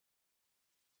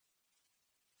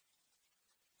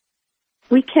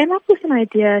We came up with an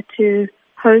idea to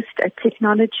host a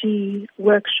technology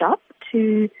workshop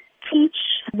to teach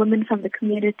women from the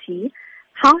community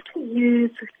how to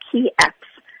use key apps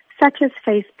such as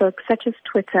Facebook, such as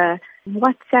Twitter,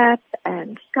 WhatsApp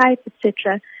and Skype,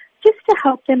 etc., just to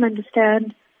help them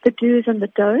understand the do's and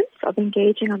the don'ts of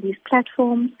engaging on these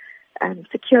platforms,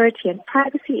 security and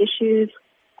privacy issues,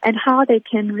 and how they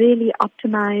can really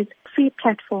optimize free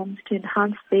platforms to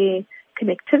enhance their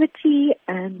connectivity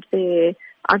and their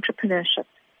entrepreneurship.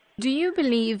 Do you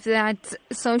believe that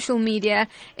social media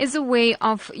is a way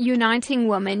of uniting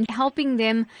women, helping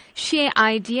them share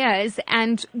ideas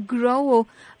and grow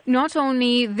not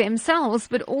only themselves,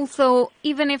 but also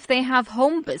even if they have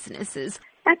home businesses?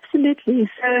 Absolutely.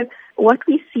 So what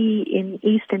we see in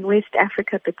East and West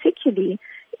Africa particularly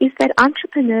is that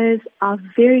entrepreneurs are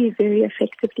very, very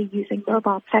effectively using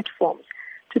mobile platforms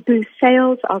to boost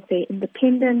sales of their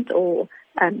independent or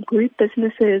group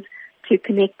businesses, to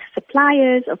connect to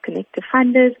suppliers or connect to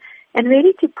funders, and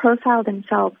really to profile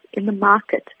themselves in the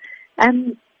market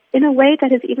in a way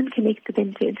that has even connected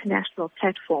them to international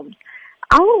platforms.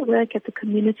 Our work at the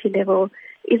community level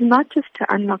is not just to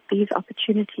unlock these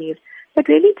opportunities, but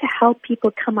really to help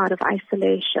people come out of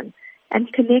isolation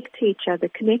and connect to each other,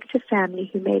 connect to family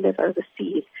who may live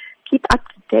overseas, keep up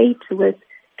to date with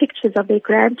pictures of their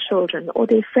grandchildren or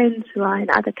their friends who are in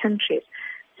other countries.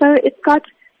 So it's got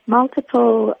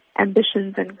multiple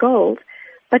ambitions and goals,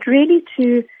 but really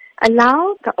to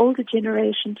allow the older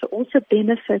generation to also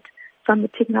benefit from the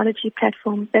technology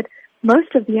platforms that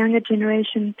most of the younger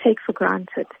generation take for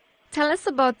granted. Tell us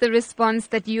about the response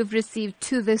that you've received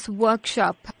to this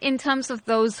workshop in terms of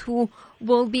those who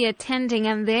will be attending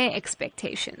and their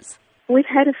expectations. We've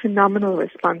had a phenomenal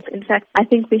response. In fact, I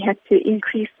think we had to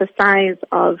increase the size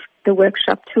of the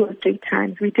workshop 2 or 3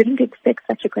 times. We didn't expect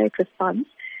such a great response.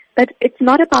 But it's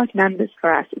not about numbers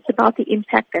for us. It's about the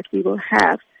impact that we will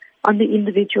have on the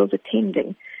individuals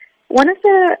attending. One of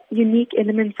the unique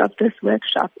elements of this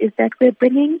workshop is that we're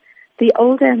bringing the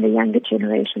older and the younger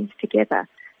generations together.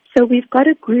 So we've got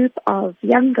a group of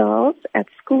young girls at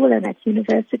school and at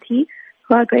university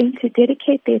who are going to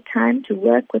dedicate their time to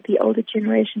work with the older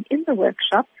generation in the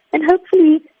workshop and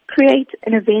hopefully create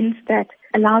an event that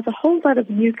allows a whole lot of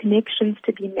new connections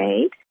to be made